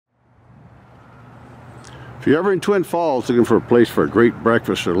If you're ever in Twin Falls looking for a place for a great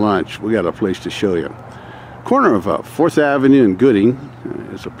breakfast or lunch, we got a place to show you. Corner of 4th Avenue and Gooding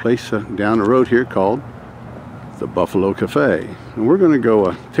is a place down the road here called the Buffalo Cafe. And we're going to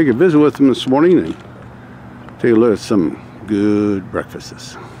go take a visit with them this morning and take a look at some good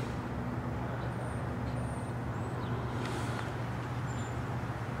breakfasts.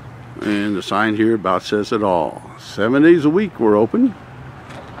 And the sign here about says it all. 7 days a week we're open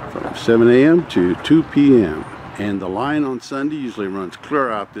from 7 a.m. to 2 p.m. And the line on Sunday usually runs clear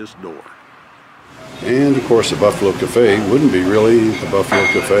out this door. And of course the Buffalo Cafe wouldn't be really the Buffalo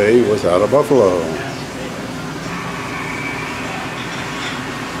Cafe without a buffalo.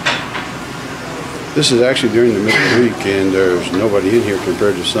 This is actually during the middle of the week and there's nobody in here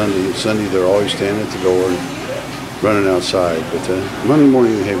compared to Sunday. Sunday they're always standing at the door and running outside. But Monday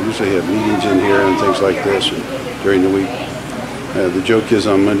morning they usually have meetings in here and things like this and during the week. The joke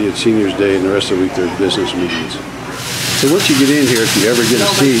is on Monday it's Seniors Day and the rest of the week there's business meetings. So once you get in here, if you ever get a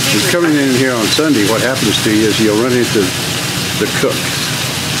seat, you're coming in here on Sunday, what happens to you is you'll run into the cooks.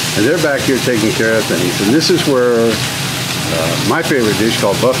 And they're back here taking care of things. And this is where my favorite dish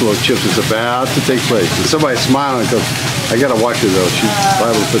called buffalo chips is about to take place. And somebody's smiling because I got to watch her though. She's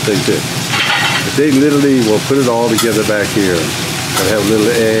liable to put things in. But they literally will put it all together back here. They'll have little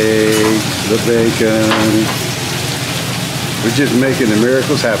eggs, little bacon. We're just making the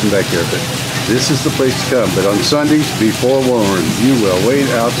miracles happen back here. But this is the place to come. But on Sundays, be forewarned, you will wait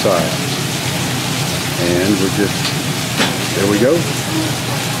outside. And we're just, there we go.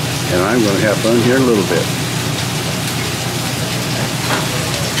 And I'm going to have fun here in a little bit.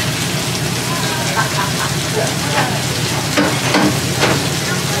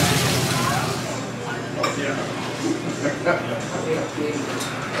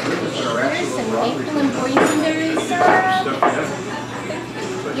 There's some maple and boysenberry syrup.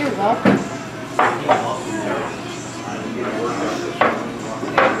 You're welcome.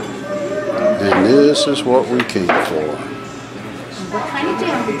 And this is what we came for. What kind of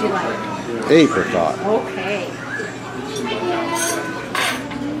jam would you like? Apricot. Okay.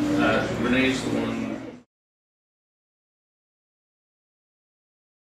 Renee's the one.